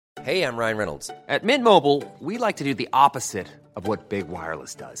Hey, I'm Ryan Reynolds. At Mint Mobile, we like to do the opposite of what Big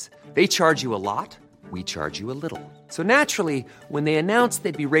Wireless does. They charge you a lot, we charge you a little. So naturally, when they announced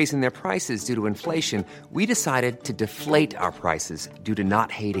they'd be raising their prices due to inflation, we decided to deflate our prices due to not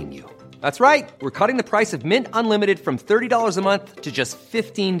hating you. That's right. We're cutting the price of Mint Unlimited from $30 a month to just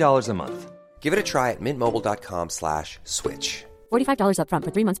 $15 a month. Give it a try at mintmobile.com/switch. $45 up front for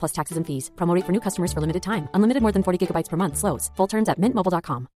 3 months plus taxes and fees. Promo rate for new customers for limited time. Unlimited more than 40 gigabytes per month. Slows full terms at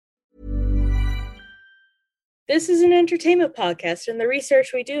mintmobile.com. This is an entertainment podcast, and the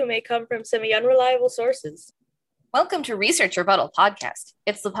research we do may come from semi-unreliable sources. Welcome to Research Rebuttal Podcast.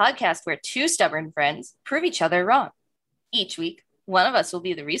 It's the podcast where two stubborn friends prove each other wrong. Each week, one of us will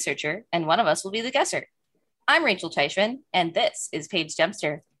be the researcher, and one of us will be the guesser. I'm Rachel Teichman, and this is Paige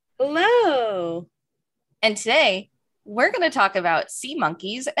Dempster. Hello! And today, we're going to talk about sea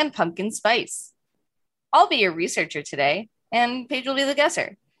monkeys and pumpkin spice. I'll be your researcher today, and Paige will be the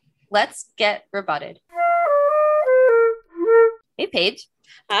guesser. Let's get rebutted. Hey, Paige.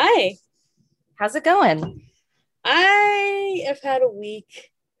 Hi. How's it going? I have had a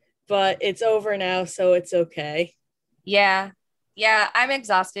week, but it's over now, so it's okay. Yeah, I'm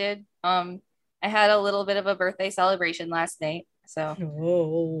exhausted. I had a little bit of a birthday celebration last night, so.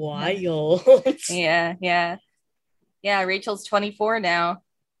 Oh, wild. Yeah, Rachel's 24 now.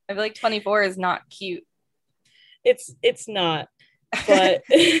 I feel like 24 is not cute. It's not, but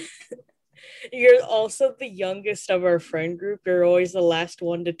you're also the youngest of our friend group. You're always the last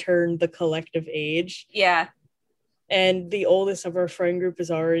one to turn the collective age. Yeah. And the oldest of our friend group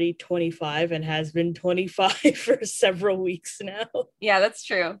is already 25 and has been 25 for several weeks now. Yeah, that's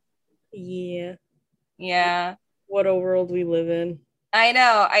true. Yeah. What a world we live in. I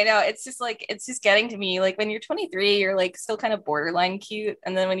know. It's just getting to me. Like when you're 23, you're like still kind of borderline cute.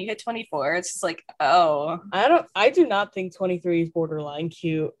 And then when you hit 24, it's just like, oh. I do not think 23 is borderline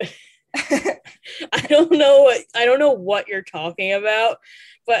cute. I don't know what you're talking about,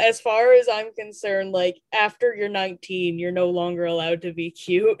 but as far as I'm concerned, like after you're 19, you're no longer allowed to be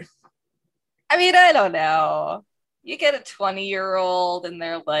cute. I mean, I don't know. You get a 20-year-old and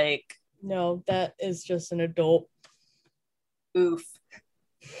they're like, no, that is just an adult. Oof.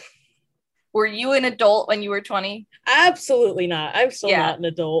 Were you an adult when you were 20? Absolutely not. I'm still not an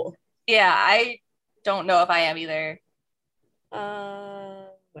adult. Yeah, I don't know if I am either.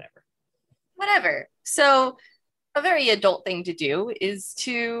 Whatever. So a very adult thing to do is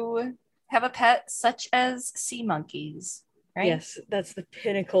to have a pet such as sea monkeys, right? Yes, that's the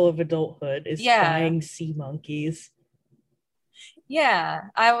pinnacle of adulthood, is buying sea monkeys. Yeah,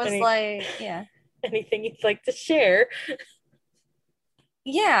 I was Anything you'd like to share?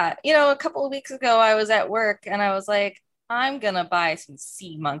 Yeah, a couple of weeks ago I was at work and I was like, I'm gonna buy some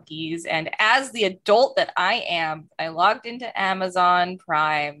sea monkeys. And as the adult that I am, I logged into Amazon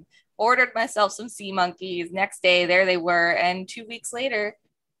Prime, ordered myself some sea monkeys. Next day, there they were. And 2 weeks later,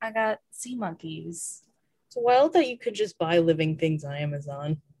 I got sea monkeys. It's wild that you could just buy living things on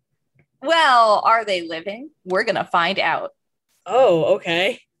Amazon. Well, are they living? We're going to find out. Oh,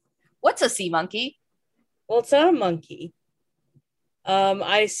 okay. What's a sea monkey? Well, it's not a monkey.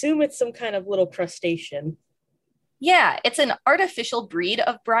 I assume it's some kind of little crustacean. Yeah, it's an artificial breed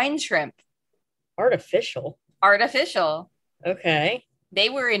of brine shrimp. Artificial? Artificial. Okay. They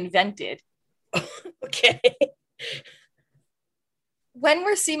were invented. Okay. When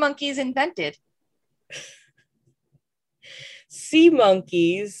were sea monkeys invented? Sea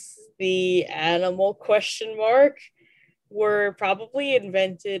monkeys, the animal ? Were probably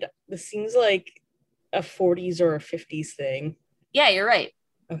invented. This seems like a 40s or a 50s thing. Yeah, you're right.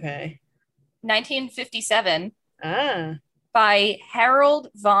 Okay. 1957. By Harold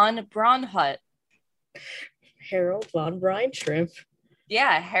von Braunhut. Harold von Brine Shrimp.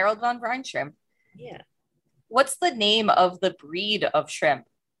 Yeah, Harold von Brine Shrimp. Yeah. What's the name of the breed of shrimp?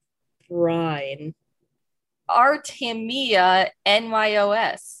 Brine. Artemia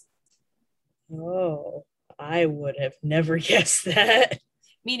nys. Oh, I would have never guessed that.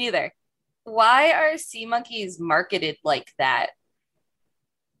 Me neither. Why are sea monkeys marketed like that?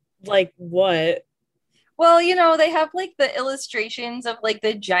 Like what? Well, they have like the illustrations of like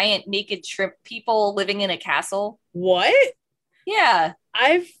the giant naked shrimp people living in a castle. What? Yeah.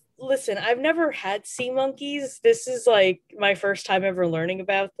 I've never had sea monkeys. This is like my first time ever learning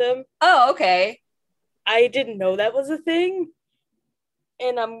about them. Oh, okay. I didn't know that was a thing.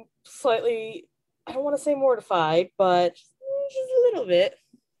 And I'm slightly, I don't want to say mortified, but just a little bit.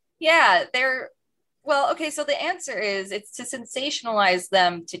 Yeah, so the answer is it's to sensationalize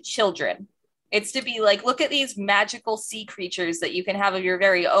them to children. It's to be like, look at these magical sea creatures that you can have of your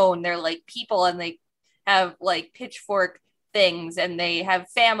very own. They're like people and they have like pitchfork things and they have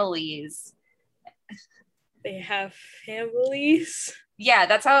families. They have families. Yeah,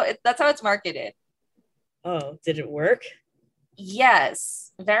 that's how it's marketed. Oh, did it work?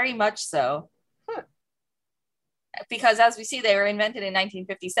 Yes, very much so. Huh. Because as we see, they were invented in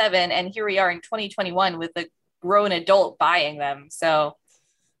 1957, and here we are in 2021 with a grown adult buying them. So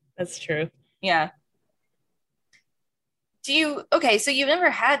that's true. Yeah. So you've never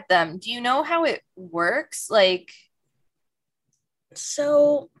had them. Do you know how it works? Like,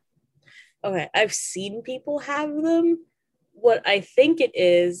 so, okay, I've seen people have them. What I think it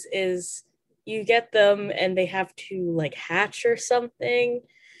is you get them and they have to like hatch or something,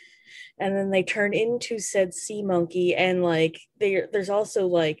 and then they turn into said sea monkey, and like there's also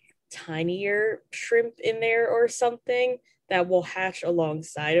like tinier shrimp in there or something that will hatch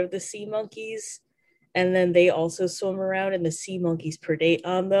alongside of the sea monkeys, and then they also swim around and the sea monkeys predate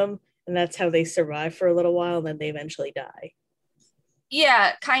on them, and that's how they survive for a little while, and then they eventually die.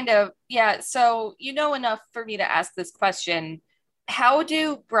 yeah, kind of. Yeah. So you know enough for me to ask this question. How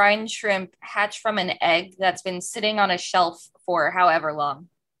do brine shrimp hatch from an egg that's been sitting on a shelf for however long?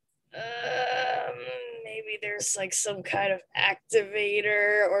 Maybe there's like some kind of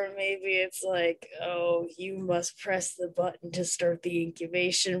activator, or maybe it's like, oh, you must press the button to start the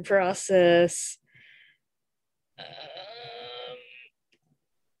incubation process.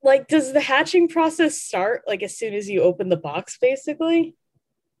 Like, does the hatching process start like as soon as you open the box, basically?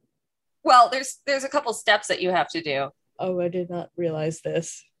 Well, there's a couple steps that you have to do. Oh, I did not realize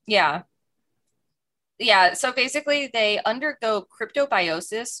this. Yeah. Yeah, so basically they undergo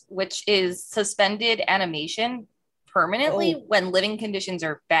cryptobiosis, which is suspended animation permanently when living conditions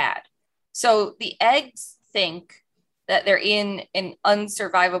are bad. So the eggs think that they're in an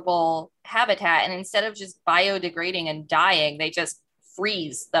unsurvivable habitat, and instead of just biodegrading and dying, they just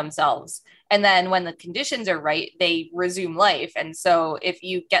freeze themselves. And then when the conditions are right, they resume life. And so if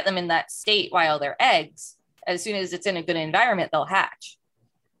you get them in that state while they're eggs, as soon as it's in a good environment, they'll hatch.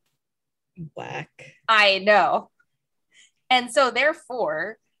 Whack. I know. And so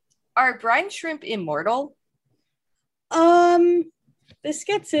therefore, are brine shrimp immortal? This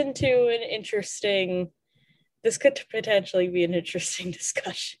gets into an interesting, this could potentially be an interesting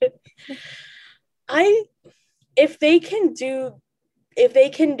discussion. If they can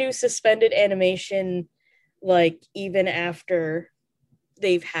do suspended animation, like even after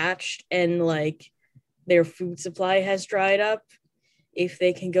they've hatched and like their food supply has dried up, if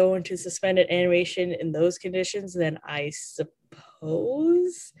they can go into suspended animation in those conditions, then I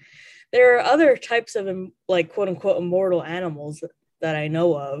suppose there are other types of like quote unquote immortal animals that I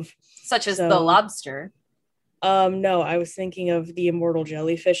know of, such as the lobster. No, I was thinking of the immortal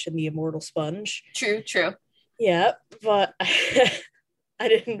jellyfish and the immortal sponge. True. Yeah, but I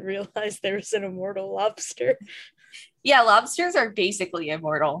didn't realize there was an immortal lobster. Yeah, lobsters are basically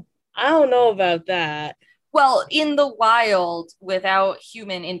immortal. I don't know about that. Well, in the wild, without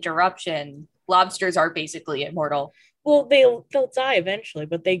human interruption, lobsters are basically immortal. Well, they'll die eventually,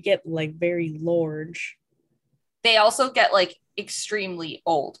 but they get like very large. They also get like extremely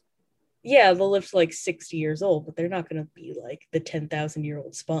old. Yeah, they'll live to like 60 years old, but they're not going to be like the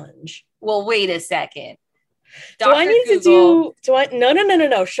 10,000-year-old sponge. Well, wait a second. Do I need Google... to do?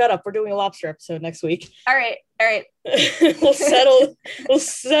 No. Shut up. We're doing a lobster episode next week. All right. We'll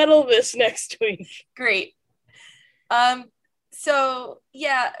settle this next week. Great. So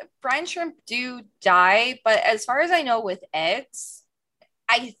yeah, brine shrimp do die, but as far as I know with eggs,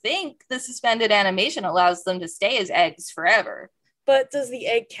 I think the suspended animation allows them to stay as eggs forever. But does the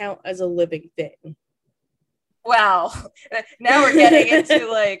egg count as a living thing? Well, now we're getting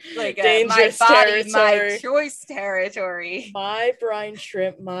into like my body, territory. my choice territory. My brine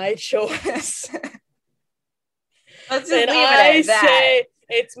shrimp, my choice. Let's just leave it at that. Say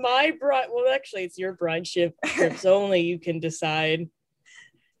it's my brine. Well, actually, it's your brine shrimps only. You can decide.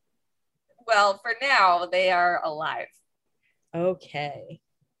 Well, for now, they are alive. Okay.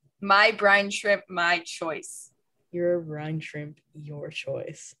 My brine shrimp, my choice. Your brine shrimp, your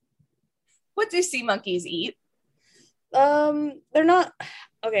choice. What do sea monkeys eat? They're not.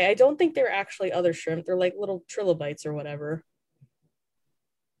 Okay, I don't think they're actually other shrimp. They're like little trilobites or whatever.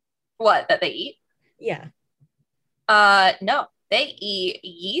 What, that they eat? Yeah. No. They eat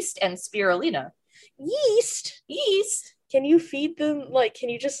yeast and spirulina. Yeast? Can you feed them, like, can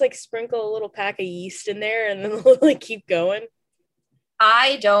you just, like, sprinkle a little pack of yeast in there and then they'll, like, keep going?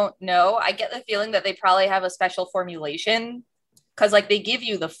 I don't know. I get the feeling that they probably have a special formulation because, like, they give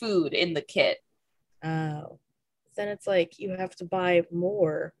you the food in the kit. Oh. Then it's like you have to buy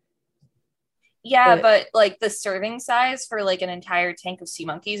more. Yeah, but like, the serving size for, like, an entire tank of sea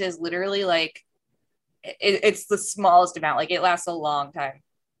monkeys is literally, like, It's the smallest amount. Like it lasts a long time.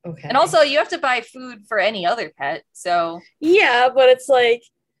 Okay. And also you have to buy food for any other pet. So yeah, but it's like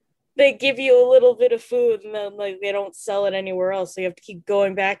they give you a little bit of food and then like they don't sell it anywhere else. So you have to keep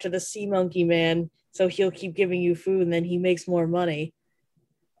going back to the sea monkey man. So he'll keep giving you food and then he makes more money.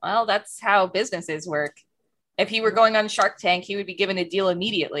 well, that's how businesses work. If he were going on Shark Tank, he would be given a deal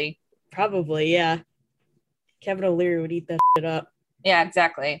immediately. Probably, yeah. Kevin O'Leary would eat that shit up Yeah,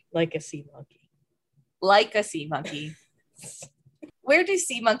 exactly. like a sea monkey. Like a sea monkey. Where do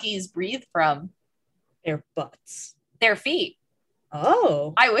sea monkeys breathe from? Their butts. Their feet.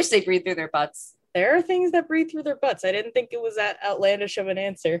 Oh, I wish they breathed through their butts. there are things that breathe through their butts. I didn't think it was that outlandish of an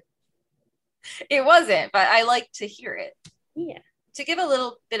answer. It wasn't, but I like to hear it. Yeah. To give a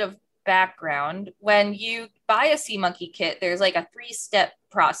little bit of background, when you buy a sea monkey kit, there's like a 3-step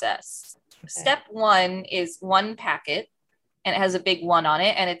process. Okay. Step 1 is 1 packet, and it has a big 1 on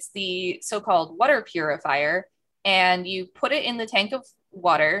it, and it's the so-called water purifier. And you put it in the tank of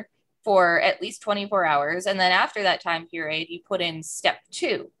water for at least 24 hours. And then after that time period, you put in step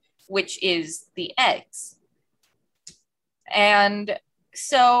 2, which is the eggs. And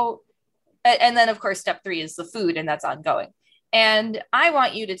so, and then of course, step 3 is the food, and that's ongoing. And I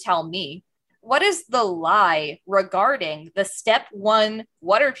want you to tell me, what is the lie regarding the step 1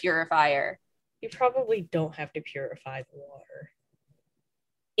 water purifier? You probably don't have to purify the water.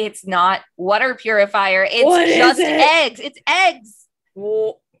 It's not water purifier. It's What is just it? eggs. It's eggs.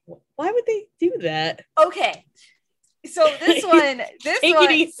 Well, why would they do that? Okay. So this one, Take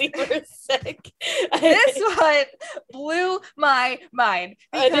it easy for a sec. this one blew my mind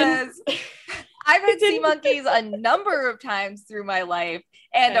because I've had sea monkeys a number of times through my life,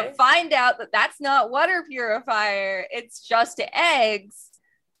 and to find out that that's not water purifier, it's just eggs,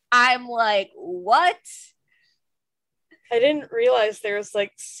 I'm like, what? I didn't realize there was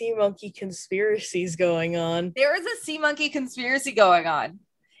like sea monkey conspiracies going on. There is a sea monkey conspiracy going on.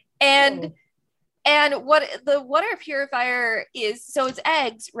 And Oh. And what the water purifier is, so it's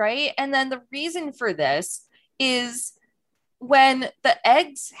eggs, right? And then the reason for this is when the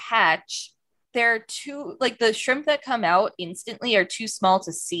eggs hatch, they're too, like the shrimp that come out instantly are too small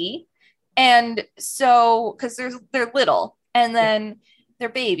to see. And so, because they're little, and then they're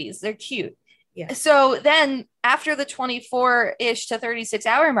babies, they're cute. Yeah. So then after the 24-ish to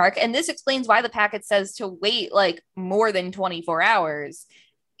 36-hour mark, and this explains why the packet says to wait like more than 24 hours,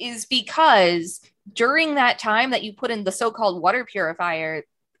 is because during that time that you put in the so-called water purifier,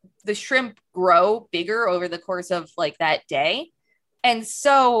 the shrimp grow bigger over the course of like that day. And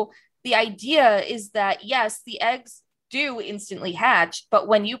so the idea is that, yes, the eggs do instantly hatch, but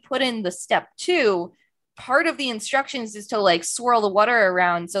when you put in the step 2, part of the instructions is to like swirl the water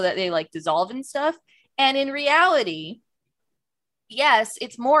around so that they like dissolve and stuff. And in reality, yes,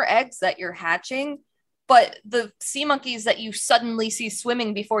 it's more eggs that you're hatching, but the sea monkeys that you suddenly see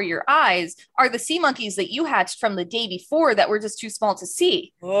swimming before your eyes are the sea monkeys that you hatched from the day before that were just too small to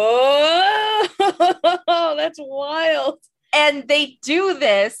see. Oh, that's wild. And they do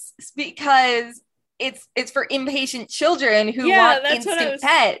this because it's for impatient children who want instant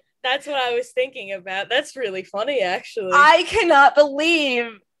pet. That's what I was thinking about. That's really funny, actually. I cannot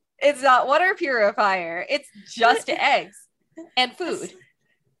believe it's not water purifier. It's just eggs and food.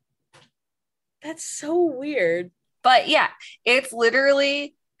 That's so weird. But yeah, it's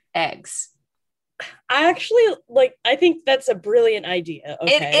literally eggs. I think that's a brilliant idea.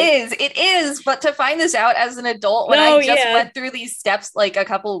 Okay? It is. But to find this out as an adult when I just went through these steps like a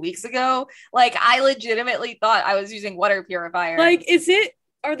couple of weeks ago, like I legitimately thought I was using water purifier. Like,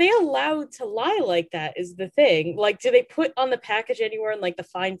 are they allowed to lie like that is the thing? Like, do they put on the package anywhere in like the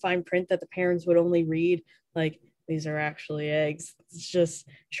fine print that the parents would only read? Like, these are actually eggs. It's just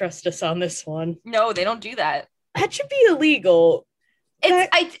trust us on this one. No, they don't do that. That should be illegal.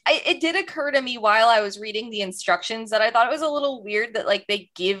 It did occur to me while I was reading the instructions that I thought it was a little weird that like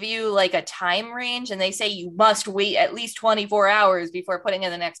they give you like a time range and they say you must wait at least 24 hours before putting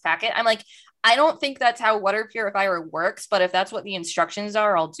in the next packet. I'm like, I don't think that's how water purifier works, but if that's what the instructions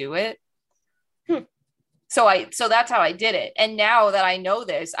are, I'll do it. So that's how I did it. And now that I know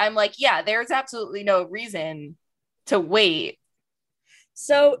this, I'm like, yeah, there's absolutely no reason to wait.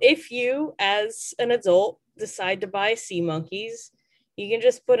 So if you, as an adult, decide to buy sea monkeys, you can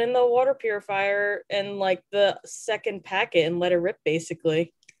just put in the water purifier and like the second packet and let it rip,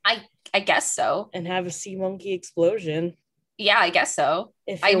 basically. I guess so. And have a sea monkey explosion. Yeah, I guess so.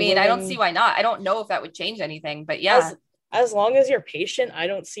 I mean, I don't see why not. I don't know if that would change anything, but yeah. As long as you're patient, I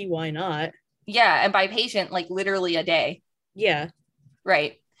don't see why not. Yeah, and by patient, like literally a day. Yeah.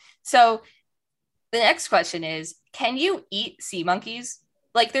 Right. So the next question is, can you eat sea monkeys?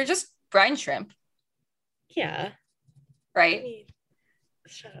 Like they're just brine shrimp. Yeah. I right? mean,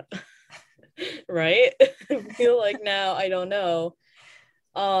 shut up. Right? I feel like now I don't know.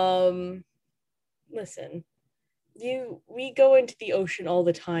 Listen, we go into the ocean all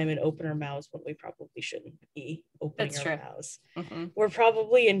the time and open our mouths when we probably shouldn't be opening That's our true. mouths. Mm-hmm. We're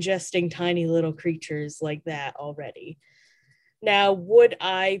probably ingesting tiny little creatures like that already. Now, would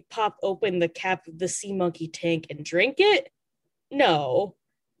I pop open the cap of the sea monkey tank and drink it? No,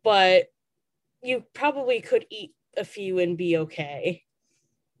 but you probably could eat a few and be okay.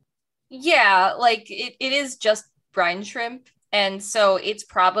 Yeah, like it is just brine shrimp. And so it's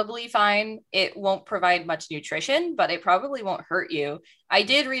probably fine. It won't provide much nutrition, but it probably won't hurt you. I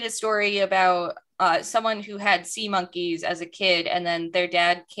did read a story about someone who had sea monkeys as a kid, and then their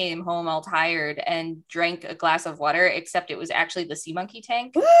dad came home all tired and drank a glass of water, except it was actually the sea monkey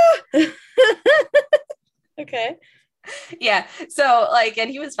tank. Okay. Yeah. So, like, and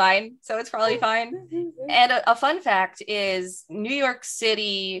he was fine. So it's probably fine. And a fun fact is New York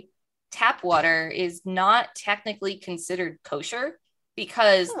City tap water is not technically considered kosher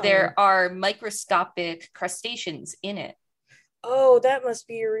because there are microscopic crustaceans in it. Oh, that must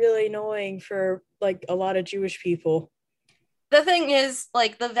be really annoying for like a lot of Jewish people. The thing is,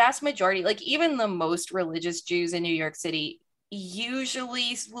 like, the vast majority, like, even the most religious Jews in New York City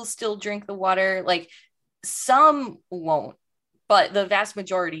usually will still drink the water. Like, some won't, but the vast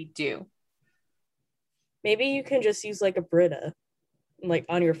majority do. Maybe you can just use like a Brita, like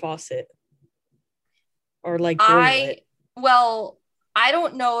on your faucet, or like boil it. Well, I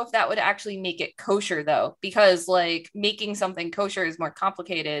don't know if that would actually make it kosher though, because like making something kosher is more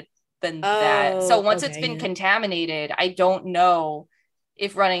complicated than that. So once it's been contaminated, I don't know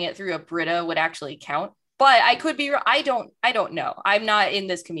if running it through a Brita would actually count. But I could be. I don't know. I'm not in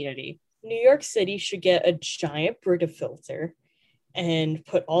this community. New York City should get a giant Brita filter and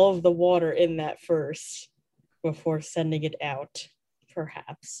put all of the water in that first before sending it out,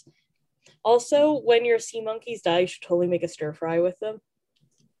 perhaps. Also, when your sea monkeys die, you should totally make a stir fry with them.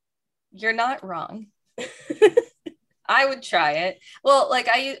 You're not wrong. I would try it. Well, like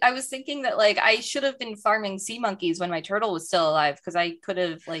I was thinking that like I should have been farming sea monkeys when my turtle was still alive because I could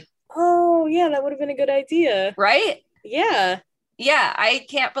have like. Oh yeah, that would have been a good idea. Right? Yeah. Yeah, I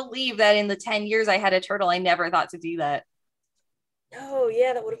can't believe that in the 10 years I had a turtle, I never thought to do that. Oh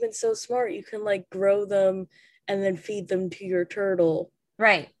yeah, that would have been so smart. You can like grow them and then feed them to your turtle.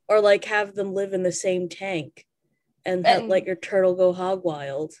 Right. Or like have them live in the same tank and let your turtle go hog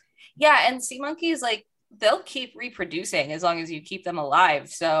wild. Yeah, and sea monkeys, like, they'll keep reproducing as long as you keep them alive.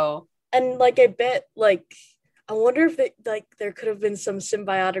 So, and like I bet, like, I wonder if it, like there could have been some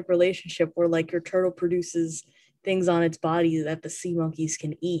symbiotic relationship where like your turtle produces things on its body that the sea monkeys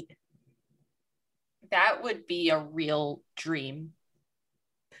can eat. That would be a real dream.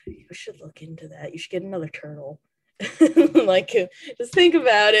 You should look into that. You should get another turtle. Like, just think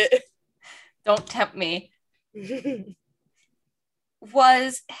about it. Don't tempt me.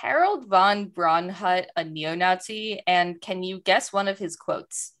 Was Harold von Braunhut a neo-Nazi? And can you guess one of his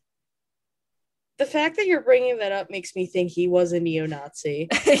quotes? The fact that you're bringing that up makes me think he was a neo-Nazi.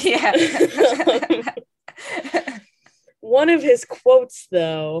 Yeah. One of his quotes,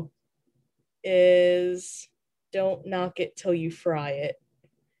 though, is "Don't knock it till you fry it."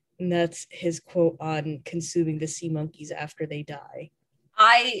 And that's his quote on consuming the sea monkeys after they die.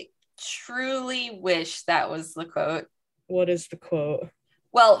 I truly wish that was the quote. What is the quote?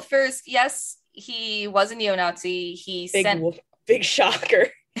 Well, first, yes, he was a neo-Nazi. Big shocker.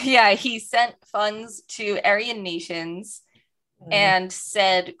 Yeah, he sent funds to Aryan nations and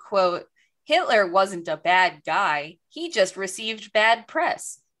said, quote, "Hitler wasn't a bad guy. He just received bad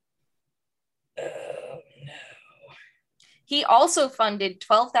press." Oh, no. He also funded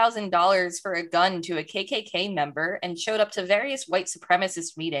 $12,000 for a gun to a KKK member and showed up to various white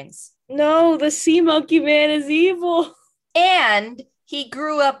supremacist meetings. No, the sea monkey man is evil. And he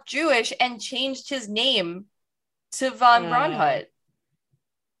grew up Jewish and changed his name to von Braunhut.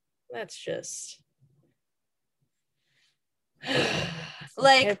 That's just...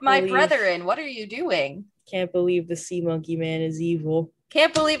 Like, my brethren, what are you doing? Can't believe the sea monkey man is evil.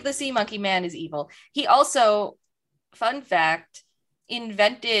 Can't believe the sea monkey man is evil. He also, fun fact,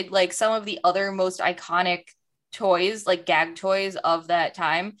 invented like some of the other most iconic toys, like gag toys of that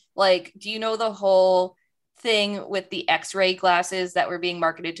time. Like, do you know the whole thing with the X-ray glasses that were being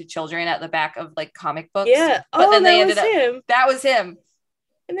marketed to children at the back of like comic books? Yeah. But then they ended up, him. That was him.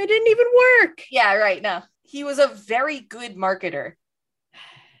 And they didn't even work. Yeah, right. No, he was a very good marketer.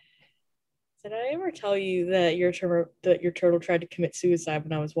 Did I ever tell you that your turtle tried to commit suicide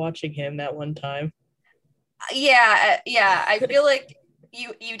when I was watching him that one time? Yeah. I feel like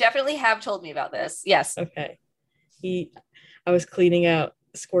You definitely have told me about this. Yes. Okay. I was cleaning out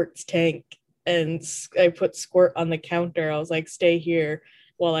Squirt's tank, and I put Squirt on the counter. I was like, stay here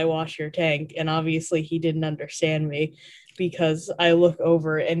while I wash your tank. And obviously he didn't understand me, because I look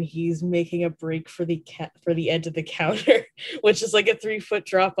over and he's making a break for the edge of the counter, which is like a 3-foot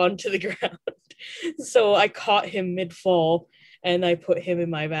drop onto the ground. So I caught him mid-fall and I put him in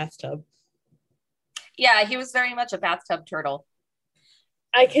my bathtub. Yeah, he was very much a bathtub turtle.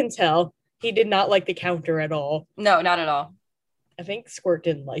 I can tell. He did not like the counter at all. No, not at all. I think Squirt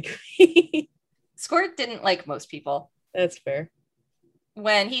didn't like me. Squirt didn't like most people. That's fair.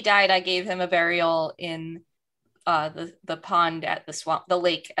 When he died, I gave him a burial in the pond at the swamp, the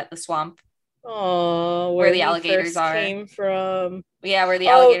lake at the swamp. Oh, where the alligators are. Came from. Yeah, where the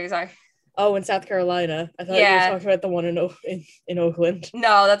alligators are. Oh, in South Carolina. I thought you were talking about the one in Oakland.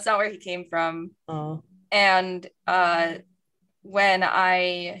 No, that's not where he came from. Oh. And when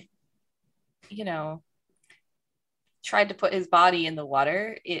I, tried to put his body in the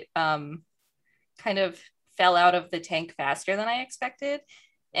water, it kind of fell out of the tank faster than I expected.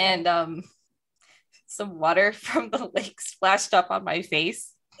 And some water from the lake splashed up on my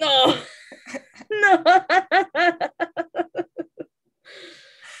face. No. No.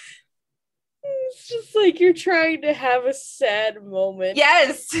 It's just like you're trying to have a sad moment.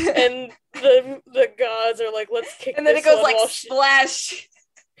 Yes. And the gods are like, let's kick this one. And then it goes like splash.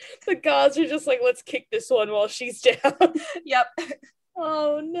 The gods are just like, let's kick this one while she's down. Yep.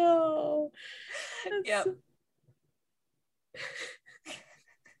 Oh no. Yep.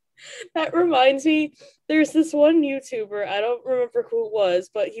 That reminds me, there's this one YouTuber, I don't remember who it was,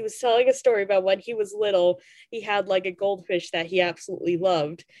 but he was telling a story about when he was little, he had like a goldfish that he absolutely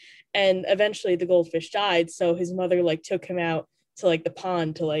loved. And eventually the goldfish died, so his mother like took him out to like the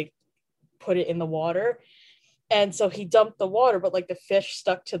pond to like put it in the water. And so he dumped the water, but like the fish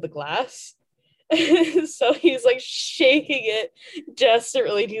stuck to the glass. So he's like shaking it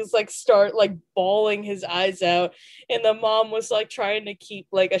desperately. He's like start like bawling his eyes out. And the mom was like trying to keep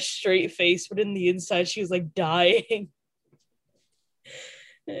like a straight face, but in the inside she was like dying.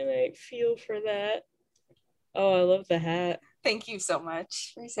 And I feel for that. Oh, I love the hat. Thank you so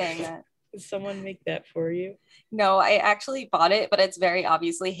much for saying that. Did someone make that for you? No, I actually bought it, but it's very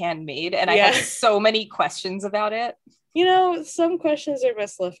obviously handmade, and I have so many questions about it. You know, some questions are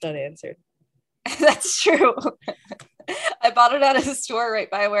best left unanswered. That's true. I bought it at a store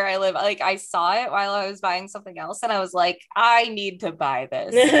right by where I live. Like, I saw it while I was buying something else, and I was like, I need to buy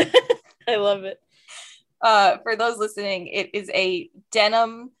this. I love it. For those listening, it is a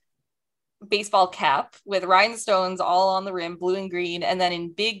denim baseball cap with rhinestones all on the rim, blue and green, and then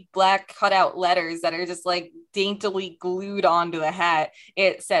in big black cutout letters that are just like daintily glued onto the hat,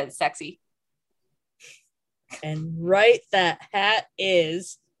 it says sexy. And right, that hat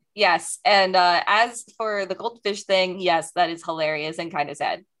is. Yes. And as for the goldfish thing, yes, that is hilarious and kind of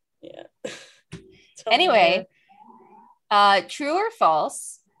sad. Yeah. Anyway, true or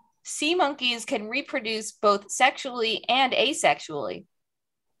false, sea monkeys can reproduce both sexually and asexually.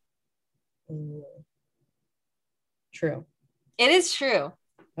 True. It is true.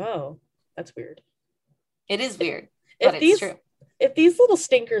 Oh, that's weird. It is weird, but it's true. If these little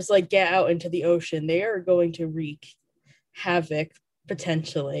stinkers like get out into the ocean, they are going to wreak havoc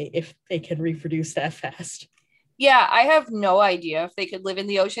potentially if they can reproduce that fast. Yeah, I have no idea if they could live in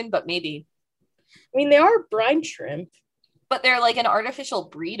the ocean, but maybe. I mean, they are brine shrimp. But they're like an artificial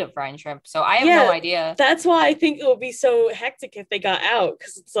breed of brine shrimp, so I have no idea. That's why I think it would be so hectic if they got out,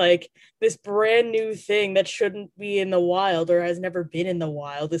 because it's like this brand new thing that shouldn't be in the wild or has never been in the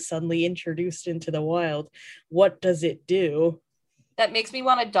wild is suddenly introduced into the wild. What does it do? That makes me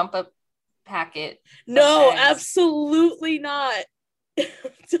want to dump a packet. No, absolutely not.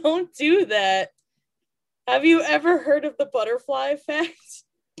 Don't do that. Have you ever heard of the butterfly effect?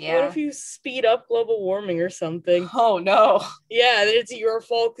 Yeah. What if you speed up global warming or something? Oh no. Yeah, then it's your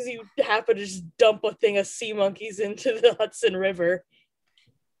fault because you happen to just dump a thing of sea monkeys into the Hudson River.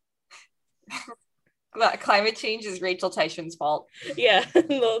 Climate change is Rachel Teichman's fault. Yeah,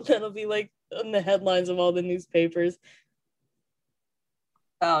 that'll be like on the headlines of all the newspapers.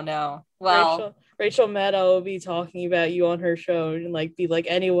 Oh no. Well, Rachel Maddow will be talking about you on her show and like be like,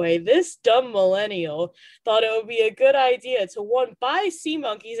 anyway, this dumb millennial thought it would be a good idea to, one, buy sea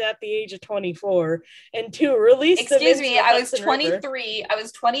monkeys at the age of 24, and two, release them. Excuse me, I was Hudson 23. River. I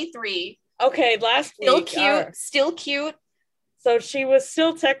was 23. Okay, last still week. Cute. Still cute. So she was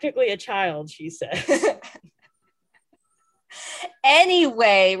still technically a child, she said.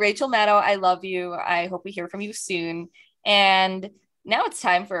 Anyway, Rachel Maddow, I love you. I hope we hear from you soon. And now it's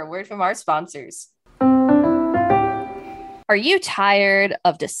time for a word from our sponsors. Our Are you tired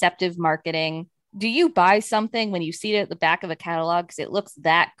of deceptive marketing? Do you buy something when you see it at the back of a catalog because it looks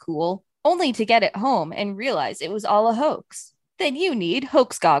that cool, only to get it home and realize it was all a hoax? Then you need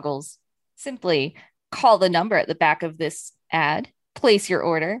hoax goggles. Simply call the number at the back of this ad, place your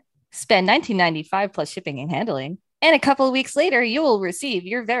order, spend $19.95 plus shipping and handling, and a couple of weeks later, you will receive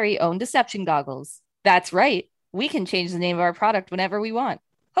your very own deception goggles. That's right. We can change the name of our product whenever we want.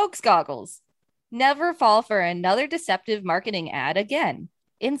 Hoax goggles. Never fall for another deceptive marketing ad again.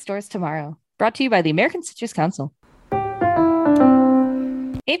 In stores tomorrow. Brought to you by the American Citrus Council.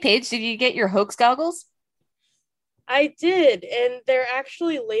 Hey, Paige, did you get your hoax goggles? I did, and they're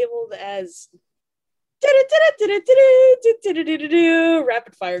actually labeled as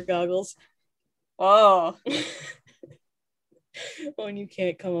rapid fire goggles. Oh. When you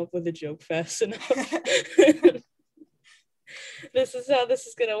can't come up with a joke fast enough. This is how this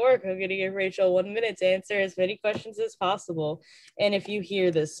is going to work. I'm going to give Rachel 1 minute to answer as many questions as possible. And if you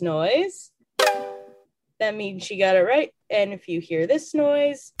hear this noise, that means she got it right. And if you hear this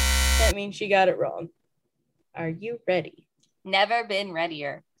noise, that means she got it wrong. Are you ready? Never been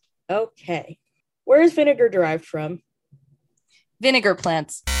readier. Okay. Where is vinegar derived from? Vinegar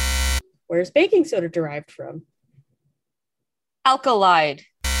plants. Where is baking soda derived from? Alkalide.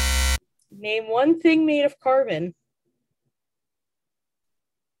 Name one thing made of carbon.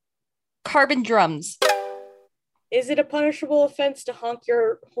 Carbon drums. Is it a punishable offense to honk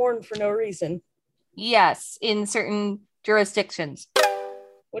your horn for no reason? Yes, in certain jurisdictions.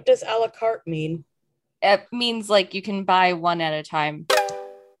 What does a la carte mean? It means like you can buy one at a time.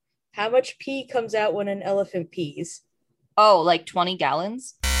 How much pee comes out when an elephant pees? Oh, like 20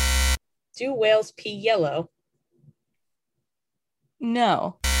 gallons? Do whales pee yellow?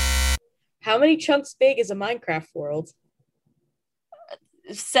 No. How many chunks big is a Minecraft world?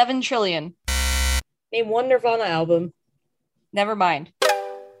 7 trillion. Name one Nirvana album. Never mind.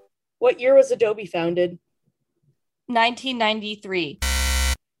 What year was Adobe founded? 1993.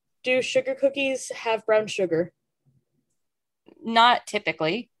 Do sugar cookies have brown sugar? Not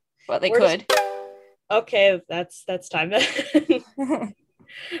typically, but they Where could. Okay, that's time. I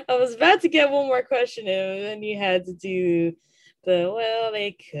was about to get one more question in, and then you had to do well,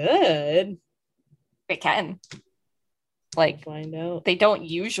 they could. They can. We'll Like, find out. they don't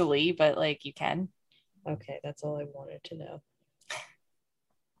usually, but like you can. Okay, that's all I wanted to know.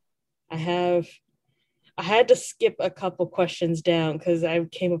 I had to skip a couple questions down because I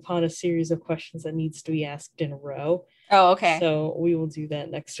came upon a series of questions that needs to be asked in a row. Oh, okay. So we will do that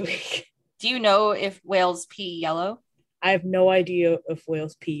next week. Do you know if whales pee yellow? I have no idea if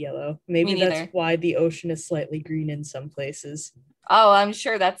whales pee yellow. Maybe Me that's neither. why the ocean is slightly green in some places. Oh, I'm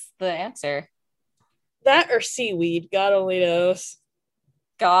sure that's the answer. That or seaweed, God only knows.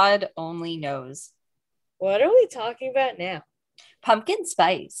 God only knows. What are we talking about now? Pumpkin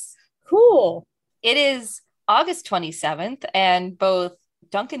spice. Cool. It is August 27th, and both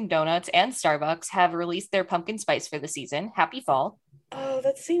Dunkin' Donuts and Starbucks have released their pumpkin spice for the season. Happy fall. Oh,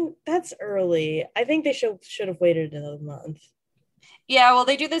 that's early. I think they should have waited another month. Yeah, well,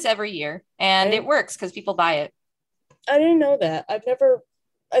 they do this every year, and it works because people buy it. I didn't know that. I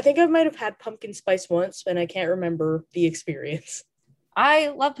think I might have had pumpkin spice once, and I can't remember the experience. I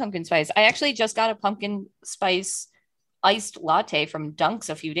love pumpkin spice. I actually just got a pumpkin spice iced latte from Dunk's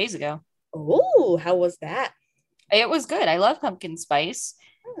a few days ago. Oh, how was that? It was good. I love pumpkin spice.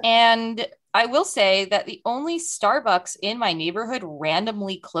 And I will say that the only Starbucks in my neighborhood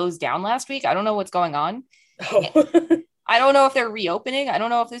randomly closed down last week. I don't know what's going on. Oh. I don't know if they're reopening. I don't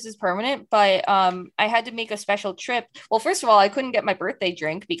know if this is permanent, but I had to make a special trip. Well, first of all, I couldn't get my birthday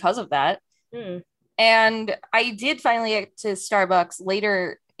drink because of that. And I did finally get to Starbucks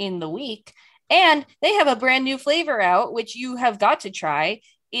later in the week, and they have a brand new flavor out, which you have got to try.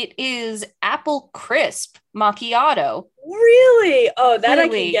 It is apple crisp macchiato. Really? Oh, that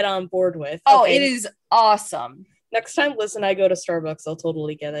Really? I can get on board with. Oh, Okay. it is awesome. Next time Liz and I go to Starbucks, I'll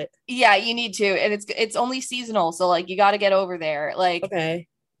totally get it. Yeah, you need to. And it's only seasonal, so like you got to get over there. Like Okay.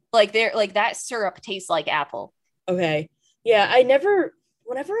 like they're like that syrup tastes like apple. Okay. Yeah,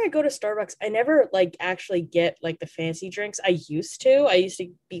 whenever I go to Starbucks, I never like actually get like the fancy drinks. I used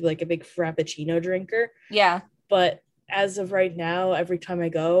to be like a big Frappuccino drinker, Yeah. but as of right now, every time I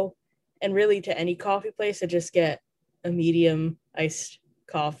go, and really to any coffee place, I just get a medium iced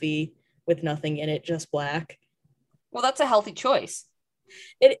coffee with nothing in it, just black. Well, that's a healthy choice.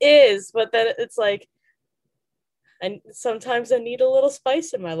 It is, but then it's like, and sometimes I need a little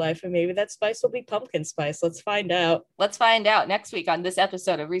spice in my life, and maybe that spice will be pumpkin spice. Let's find out. Let's find out next week on this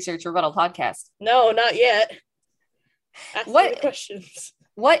episode of Research Rebuttal Podcast. No, not yet. Ask me What- the questions.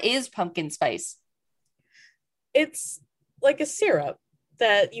 What is pumpkin spice? It's like a syrup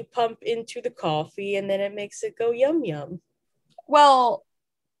that you pump into the coffee and then it makes it go yum yum. Well,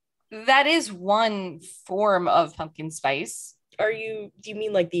 that is one form of pumpkin spice. Do you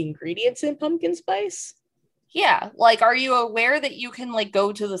mean like the ingredients in pumpkin spice? Yeah, like, are you aware that you can like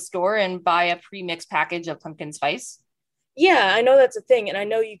go to the store and buy a pre-mixed package of pumpkin spice? Yeah, I know that's a thing, and I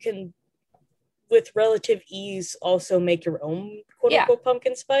know you can, with relative ease, also make your own quote unquote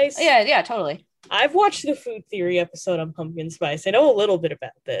pumpkin spice. Yeah, totally. I've watched the food theory episode on pumpkin spice. I know a little bit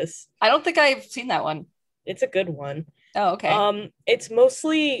about this. I don't think I've seen that one. It's a good one. Oh, okay. It's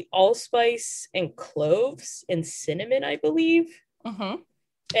mostly allspice and cloves and cinnamon, I believe. Mm-hmm.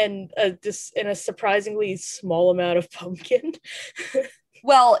 And just in a surprisingly small amount of pumpkin.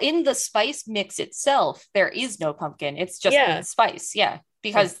 Well, in the spice mix itself, there is no pumpkin. It's just spice. Yeah.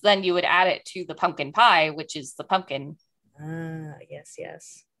 Because then you would add it to the pumpkin pie, which is the pumpkin. Ah, yes.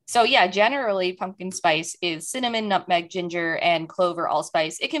 So yeah, generally pumpkin spice is cinnamon, nutmeg, ginger, and clove or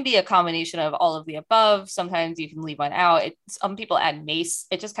allspice. It can be a combination of all of the above. Sometimes you can leave one out. Some people add mace.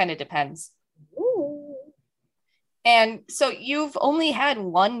 It just kind of depends. Ooh. And so you've only had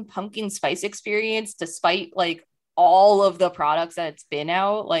one pumpkin spice experience despite like all of the products that it's been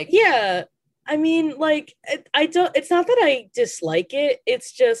out. Like, yeah, I mean, like, it's not that I dislike it.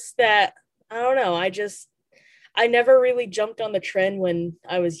 It's just that, I don't know. I never really jumped on the trend when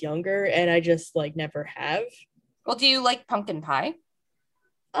I was younger, and I just like never have. Well, do you like pumpkin pie?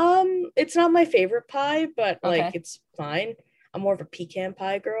 It's not my favorite pie, but like it's fine. I'm more of a pecan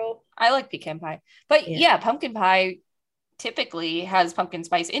pie girl. I like pecan pie. But yeah, pumpkin pie typically has pumpkin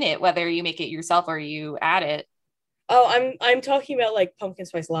spice in it, whether you make it yourself or you add it. Oh, I'm talking about like pumpkin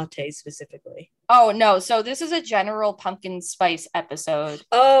spice lattes specifically. Oh, no. So this is a general pumpkin spice episode.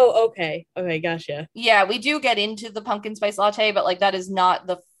 Oh, okay. Okay, gotcha. Yeah, we do get into the pumpkin spice latte, but like that is not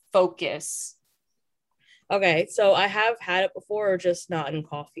the focus. Okay, so I have had it before, just not in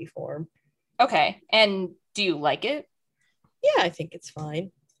coffee form. Okay. And do you like it? Yeah, I think it's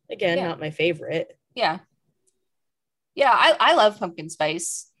fine. Again, not my favorite. Yeah. Yeah, I love pumpkin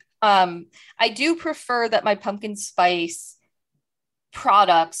spice. I do prefer that my pumpkin spice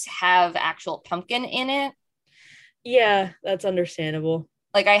products have actual pumpkin in it. Yeah, that's understandable.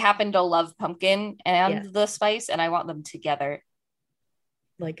 Like, I happen to love pumpkin and the spice, and I want them together.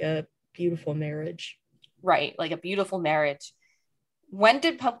 Like a beautiful marriage. Right, like a beautiful marriage. When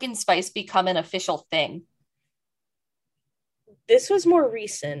did pumpkin spice become an official thing? This was more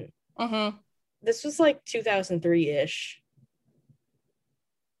recent. Mm-hmm. This was like 2003-ish.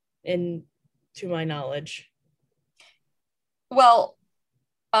 And to my knowledge. Well,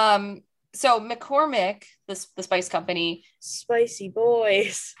 so McCormick, the spice company, spicy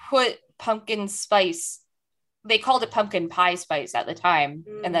boys, put pumpkin spice. They called it pumpkin pie spice at the time,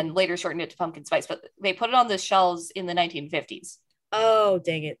 and then later shortened it to pumpkin spice. But they put it on the shelves in the 1950s. Oh,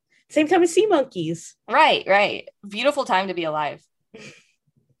 dang it! Same time as Sea Monkeys. Right. Beautiful time to be alive. Except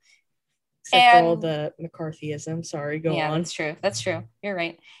for all the McCarthyism. Sorry, go on. Yeah, that's true. You're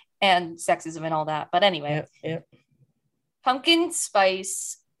right. And sexism and all that. But anyway, pumpkin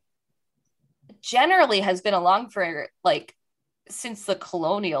spice generally has been along for like since the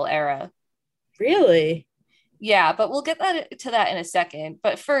colonial era. Really? Yeah, but we'll get to that in a second.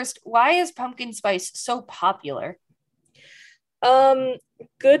 But first, why is pumpkin spice so popular?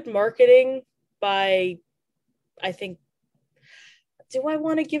 Good marketing by, I think. Do I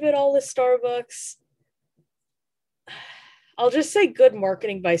want to give it all to Starbucks? I'll just say good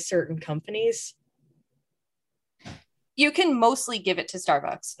marketing by certain companies. You can mostly give it to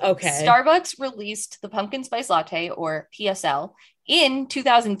Starbucks. Okay. Starbucks released the pumpkin spice latte, or PSL, in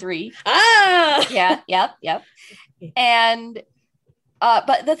 2003. Ah! Yep. And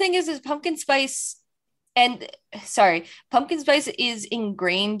but the thing is pumpkin spice is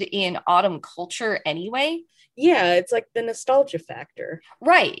ingrained in autumn culture anyway. Yeah, it's like the nostalgia factor.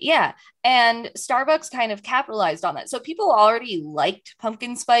 Right, yeah. And Starbucks kind of capitalized on that. So people already liked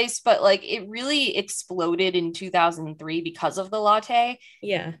pumpkin spice, but like it really exploded in 2003 because of the latte.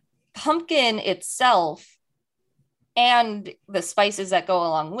 Yeah. Pumpkin itself and the spices that go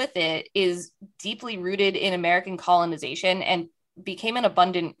along with it is deeply rooted in American colonization and became an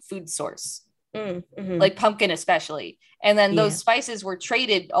abundant food source. Mm-hmm. Like pumpkin especially. And then those spices were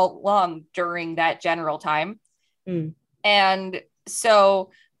traded along during that general time. And so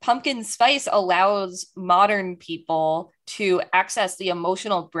pumpkin spice allows modern people to access the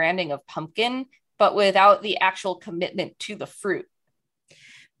emotional branding of pumpkin, but without the actual commitment to the fruit.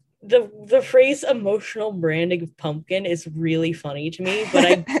 The phrase emotional branding of pumpkin is really funny to me,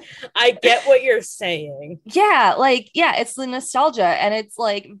 but I get what you're saying. Yeah, it's the nostalgia, and it's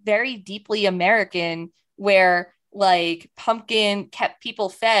like very deeply American, where like pumpkin kept people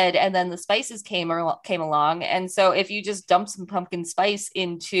fed, and then the spices came along. And so if you just dump some pumpkin spice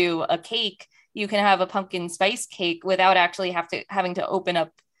into a cake, you can have a pumpkin spice cake without actually having to open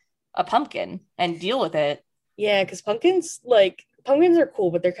up a pumpkin and deal with it. Yeah, because pumpkins are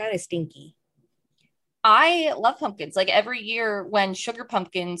cool, but they're kind of stinky. I love pumpkins. Like every year when sugar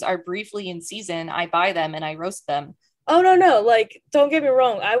pumpkins are briefly in season, I buy them and I roast them. Oh no, like don't get me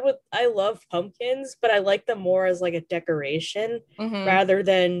wrong. I love pumpkins, but I like them more as like a decoration rather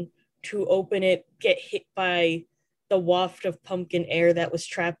than to open it, get hit by the waft of pumpkin air that was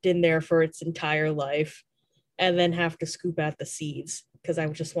trapped in there for its entire life, and then have to scoop out the seeds because I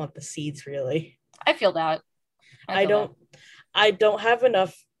just want the seeds really. I feel that. I don't have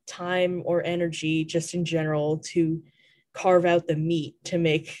enough time or energy just in general to carve out the meat to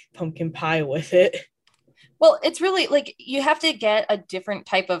make pumpkin pie with it. Well, it's really like you have to get a different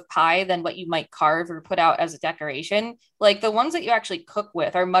type of pie than what you might carve or put out as a decoration. Like the ones that you actually cook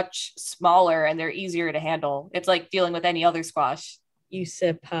with are much smaller and they're easier to handle. It's like dealing with any other squash. You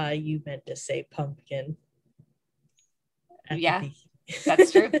said pie, you meant to say pumpkin. Yeah,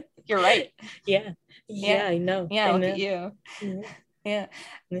 that's true. You're right. Yeah, I know. Yeah, look at you. Yeah.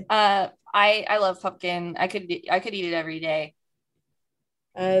 I love pumpkin. I could eat it every day.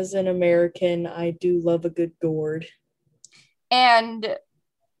 As an American, I do love a good gourd. And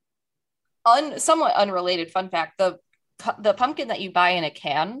somewhat unrelated fun fact, the pumpkin that you buy in a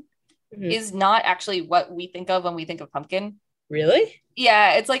can is not actually what we think of when we think of pumpkin. Really?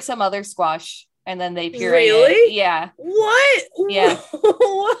 Yeah, it's like some other squash, and then they puree it. Yeah. What? Yeah.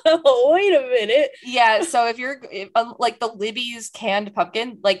 Whoa, wait a minute. Yeah, so if like the Libby's canned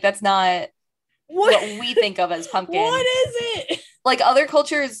pumpkin, like that's not what we think of as pumpkin. What is it? Like other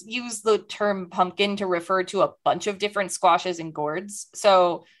cultures use the term pumpkin to refer to a bunch of different squashes and gourds.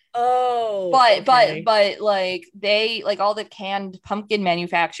 So but like they, like all the canned pumpkin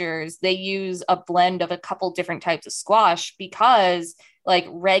manufacturers, they use a blend of a couple different types of squash because like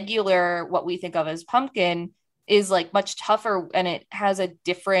regular what we think of as pumpkin is like much tougher and it has a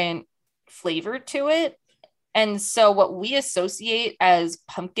different flavor to it. And so what we associate as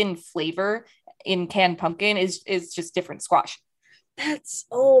pumpkin flavor in canned pumpkin is just different squash.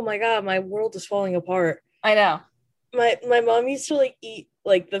 Oh my god, my world is falling apart. I know. My mom used to like eat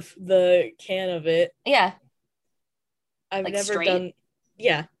like the can of it. Yeah. I've like never straight? done.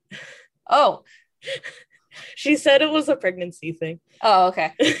 Yeah. Oh. She said it was a pregnancy thing. Oh,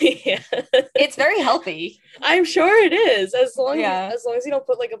 okay. Yeah. It's very healthy. I'm sure it is. As long as you don't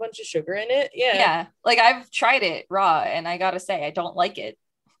put like a bunch of sugar in it. Yeah. Yeah. Like I've tried it raw and I gotta say I don't like it.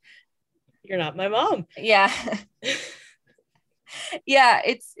 You're not my mom. Yeah. Yeah,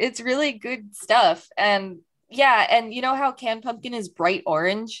 it's really good stuff. And yeah, and you know how canned pumpkin is bright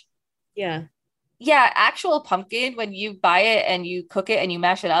orange? Yeah. Yeah, actual pumpkin, when you buy it and you cook it and you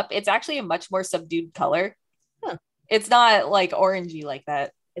mash it up, it's actually a much more subdued color. Huh. It's not like orangey like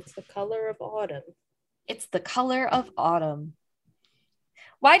that. It's the color of autumn. It's the color of autumn.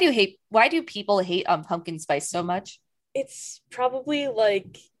 Why do people hate pumpkin spice so much? It's probably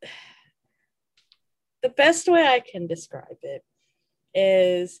like the best way I can describe it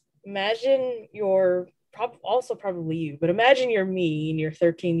is imagine probably you, but imagine you're me and you're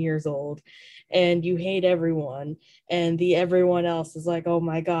 13 years old and you hate everyone and everyone else is like, oh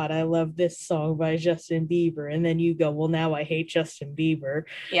my god, I love this song by Justin Bieber, and then you go, well, now I hate Justin Bieber.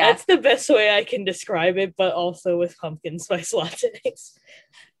 Yeah, that's the best way I can describe it, but also with pumpkin spice lattes.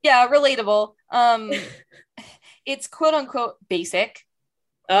 Yeah, relatable. It's quote unquote basic.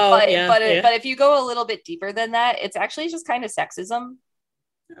 But if you go a little bit deeper than that, it's actually just kind of sexism.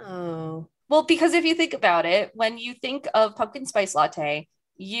 Oh. Well, because if you think about it, when you think of pumpkin spice latte,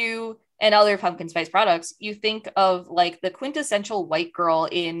 you and other pumpkin spice products, you think of like the quintessential white girl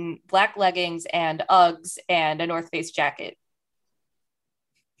in black leggings and Uggs and a North Face jacket.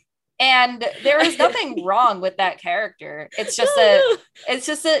 And there is nothing wrong with that character. It's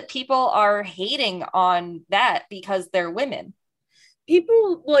just that people are hating on that because they're women.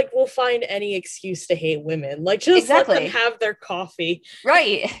 People like will find any excuse to hate women. Like just exactly. Let them have their coffee.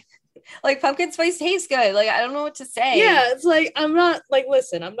 Right. Like pumpkin spice tastes good. Like I don't know what to say. Yeah, it's like I'm not like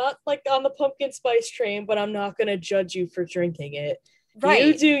I'm not like on the pumpkin spice train, but I'm not gonna judge you for drinking it. Right.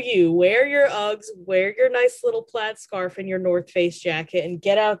 You do you. Wear your Uggs, wear your nice little plaid scarf and your North Face jacket and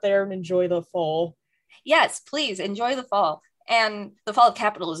get out there and enjoy the fall. Yes, please enjoy the fall. And the fall of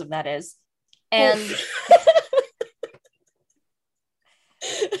capitalism, that is. And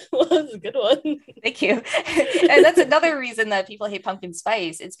well, that's a good one. Thank you. And that's another reason that people hate pumpkin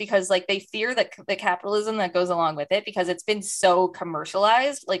spice. It's because like they fear that the capitalism that goes along with it, because it's been so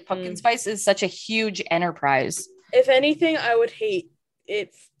commercialized. Like pumpkin spice is such a huge enterprise. If anything, I would hate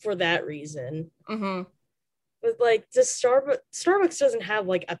it for that reason. Mm-hmm. But like, does Starbucks doesn't have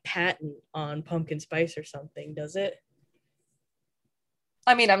like a patent on pumpkin spice or something, does it?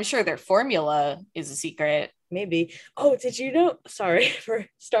 I mean, I'm sure their formula is a secret. Maybe. Oh, did you know? Sorry for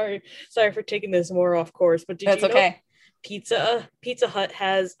taking this more off course, but did That's you know okay. Pizza Hut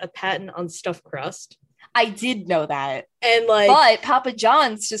has a patent on stuffed crust? I did know that. And like, But Papa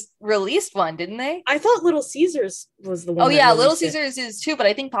John's just released one, didn't they? I thought Little Caesars was the one. Oh that yeah, Little released it. Caesars is too, but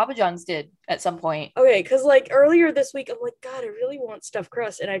I think Papa John's did at some point. Okay, because like earlier this week, I'm like, God, I really want stuffed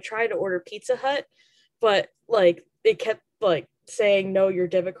crust, and I tried to order Pizza Hut, but like it kept like saying, no, your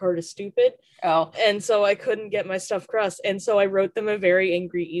debit card is stupid. Oh. And so I couldn't get my stuffed crust. And so I wrote them a very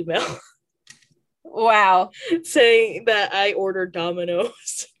angry email Wow. saying that I ordered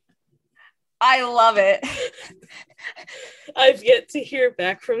Domino's. I love it. I've yet to hear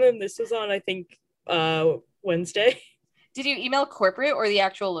back from them. This was on, I think, Wednesday. Did you email corporate or the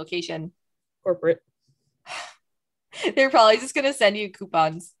actual location? Corporate. They're probably just going to send you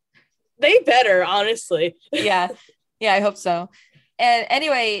coupons. They better, honestly. Yeah. Yeah, I hope so. And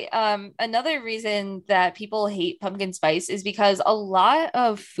anyway, another reason that people hate pumpkin spice is because a lot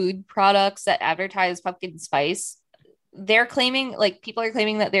of food products that advertise pumpkin spice, they're claiming, like, people are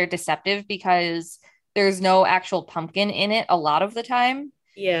claiming that they're deceptive because there's no actual pumpkin in it a lot of the time.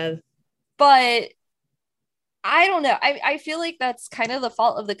 Yeah. But I don't know. I feel like that's kind of the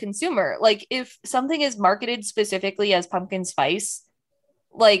fault of the consumer. Like, if something is marketed specifically as pumpkin spice,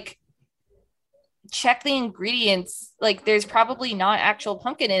 like, check the ingredients. Like, there's probably not actual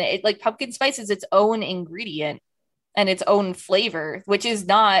pumpkin in it. Like, pumpkin spice is its own ingredient and its own flavor, which is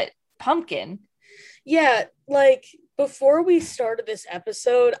not pumpkin. Yeah, like before we started this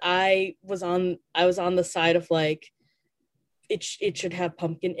episode, I was on the side of like it should have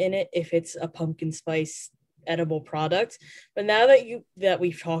pumpkin in it if it's a pumpkin spice edible product. But now that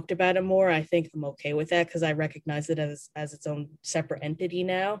we've talked about it more, I think I'm okay with that because I recognize it as its own separate entity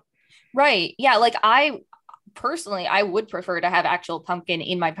now. Right. Yeah. Like, I personally, I would prefer to have actual pumpkin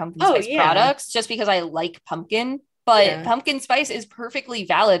in my pumpkin spice products just because I like pumpkin. But pumpkin spice is perfectly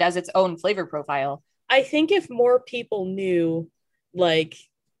valid as its own flavor profile. I think if more people knew like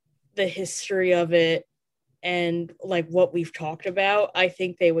the history of it and like what we've talked about, I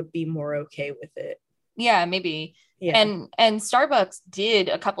think they would be more okay with it. Yeah, maybe. Yeah. And Starbucks did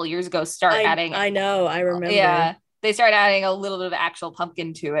a couple years ago adding. I know, I remember. Yeah. They started adding a little bit of actual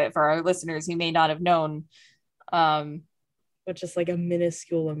pumpkin to it for our listeners who may not have known. But just like a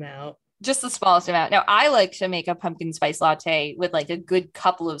minuscule amount. Just the smallest amount. Now, I like to make a pumpkin spice latte with like a good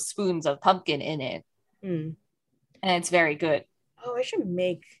couple of spoons of pumpkin in it. Mm. And it's very good. Oh, I should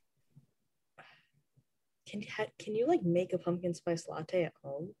make... Can you like make a pumpkin spice latte at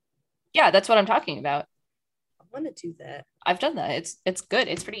home? Yeah, that's what I'm talking about. I want to do that. I've done that. It's good.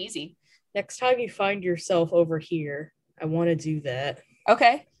 It's pretty easy. Next time you find yourself over here, I want to do that.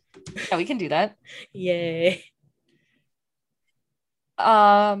 Okay. Yeah, we can do that. Yay.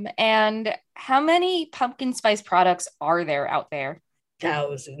 And how many pumpkin spice products are there out there?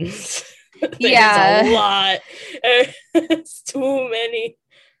 Thousands. Yeah. A lot. It's too many.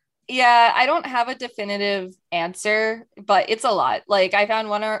 Yeah, I don't have a definitive answer, but it's a lot. Like, I found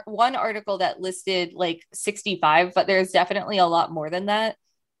one article that listed like 65, but there's definitely a lot more than that.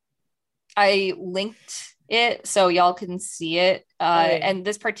 I linked it so y'all can see it. And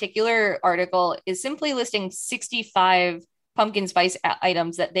this particular article is simply listing 65 pumpkin spice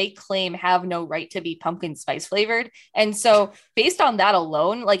items that they claim have no right to be pumpkin spice flavored. And so based on that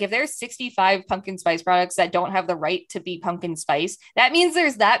alone, like if there's 65 pumpkin spice products that don't have the right to be pumpkin spice, that means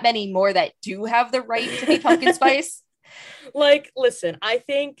there's that many more that do have the right to be pumpkin spice. Like, listen, I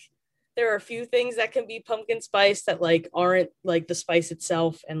think there are a few things that can be pumpkin spice that like aren't like the spice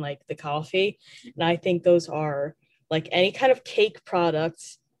itself and like the coffee. And I think those are like any kind of cake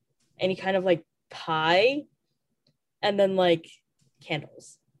products, any kind of like pie, and then like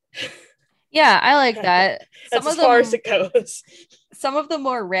candles. Yeah, I like that. That's as far as it goes. Some of the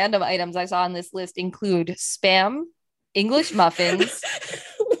more random items I saw on this list include Spam, English muffins,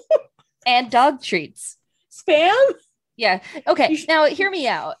 and dog treats. Spam? Yeah. Okay. Now hear me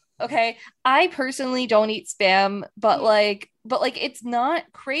out. Okay. I personally don't eat Spam, but it's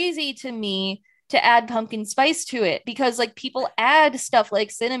not crazy to me to add pumpkin spice to it because like people add stuff like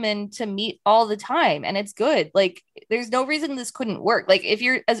cinnamon to meat all the time and it's good. Like there's no reason this couldn't work. Like if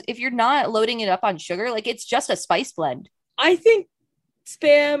you're not loading it up on sugar, like it's just a spice blend. I think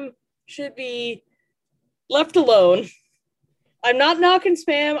Spam should be left alone. I'm not knocking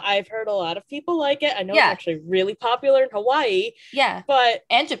Spam. I've heard a lot of people like it. I know it's actually really popular in Hawaii. Yeah. But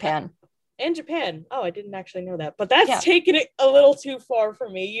and Japan. And Japan. Oh, I didn't actually know that. But that's Yeah. taking it a little too far for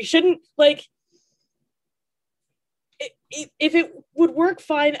me. You shouldn't, like, if it would work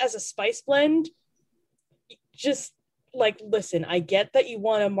fine as a spice blend, just, like, listen, I get that you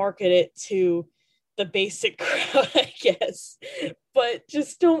want to market it to the basic crowd, I guess. But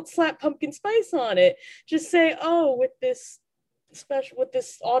just don't slap pumpkin spice on it. Just say, oh, with this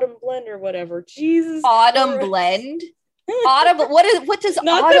autumn blend or whatever. Jesus Autumn Christ. blend? Autumn, what does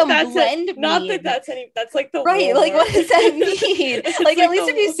autumn blend mean? Not that that's like the right, Walmart. like what does that mean? Like at least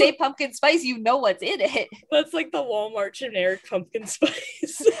if you say the pumpkin spice, you know what's in it. that's like the Walmart generic pumpkin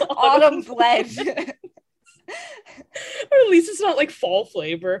spice. Autumn blend. Or at least it's not like fall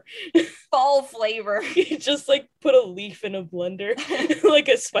flavor. Fall flavor. You just like put a leaf in a blender, like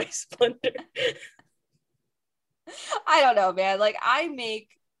a spice blender. I don't know, man. Like I make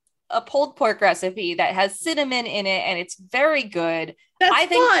a pulled pork recipe that has cinnamon in it and it's very good. That's I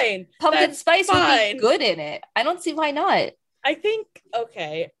think fine. pumpkin That's spice fine. would be good in it. I don't see why not. I think,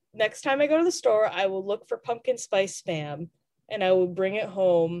 okay, next time I go to the store, I will look for pumpkin spice spam and I will bring it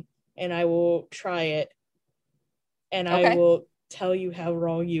home and I will try it. And Okay. I will tell you how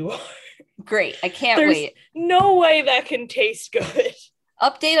wrong you are. Great. I can't There's wait. no way that can taste good.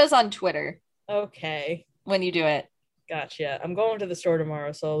 Update us on Twitter Okay. when you do it. Gotcha. I'm going to the store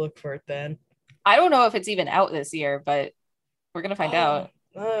tomorrow, so I'll look for it then. I don't know if it's even out this year, but we're gonna find out.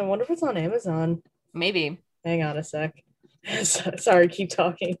 I wonder if it's on Amazon. Maybe. Hang on a sec. Sorry, keep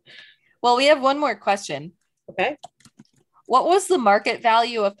talking. Well, we have one more question. Okay. What was the market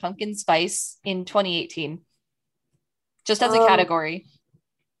value of pumpkin spice in 2018? Just as a category.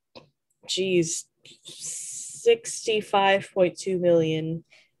 Geez. 65.2 million.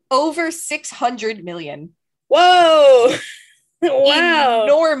 Over 600 million. Whoa! Wow.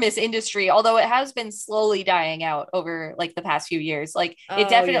 Enormous industry, although it has been slowly dying out over like the past few years. Like it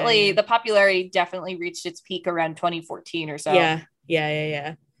definitely, yeah. the popularity definitely reached its peak around 2014 or so. Yeah.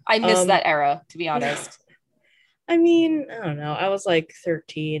 I miss that era, to be honest. I mean, I don't know. I was like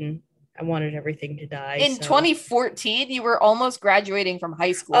 13. I wanted everything to die. In 2014, you were almost graduating from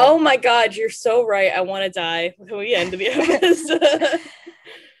high school. Oh my God, you're so right. I want to die. We end the episode.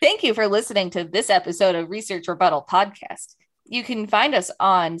 Thank you for listening to this episode of Research Rebuttal Podcast. You can find us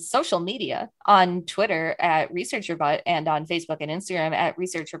on social media, on Twitter at Research Rebut and on Facebook and Instagram at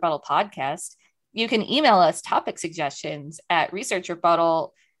Research Rebuttal Podcast. You can email us topic suggestions at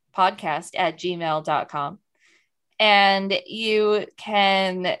researchrebuttalpodcast@gmail.com. And you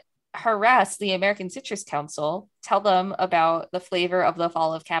can harass the American Citrus Council, tell them about the flavor of the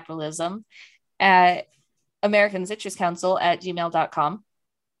fall of capitalism at americancitruscouncil@gmail.com.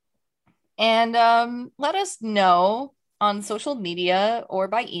 And let us know on social media or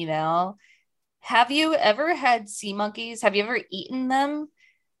by email, have you ever had sea monkeys? Have you ever eaten them?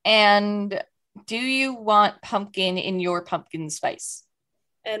 And do you want pumpkin in your pumpkin spice?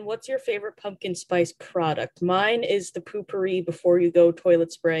 And what's your favorite pumpkin spice product? Mine is the Poo-Pourri Before You Go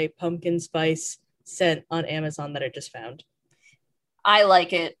toilet spray pumpkin spice scent on Amazon that I just found. I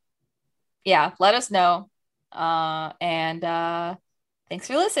like it. Yeah, let us know. And thanks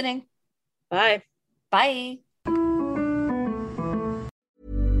for listening. Bye. Bye.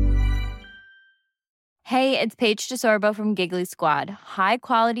 Hey, it's Paige DeSorbo from Giggly Squad. High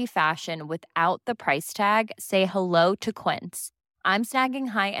quality fashion without the price tag. Say hello to Quince. I'm snagging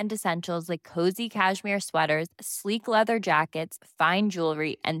high-end essentials like cozy cashmere sweaters, sleek leather jackets, fine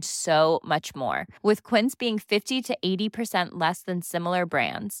jewelry, and so much more. With Quince being 50 to 80% less than similar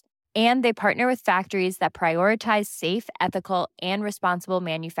brands. And they partner with factories that prioritize safe, ethical, and responsible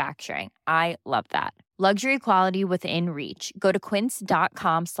manufacturing. I love that. Luxury quality within reach. Go to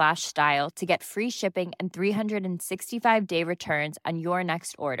quince.com/style to get free shipping and 365-day returns on your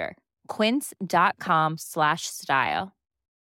next order. Quince.com/style.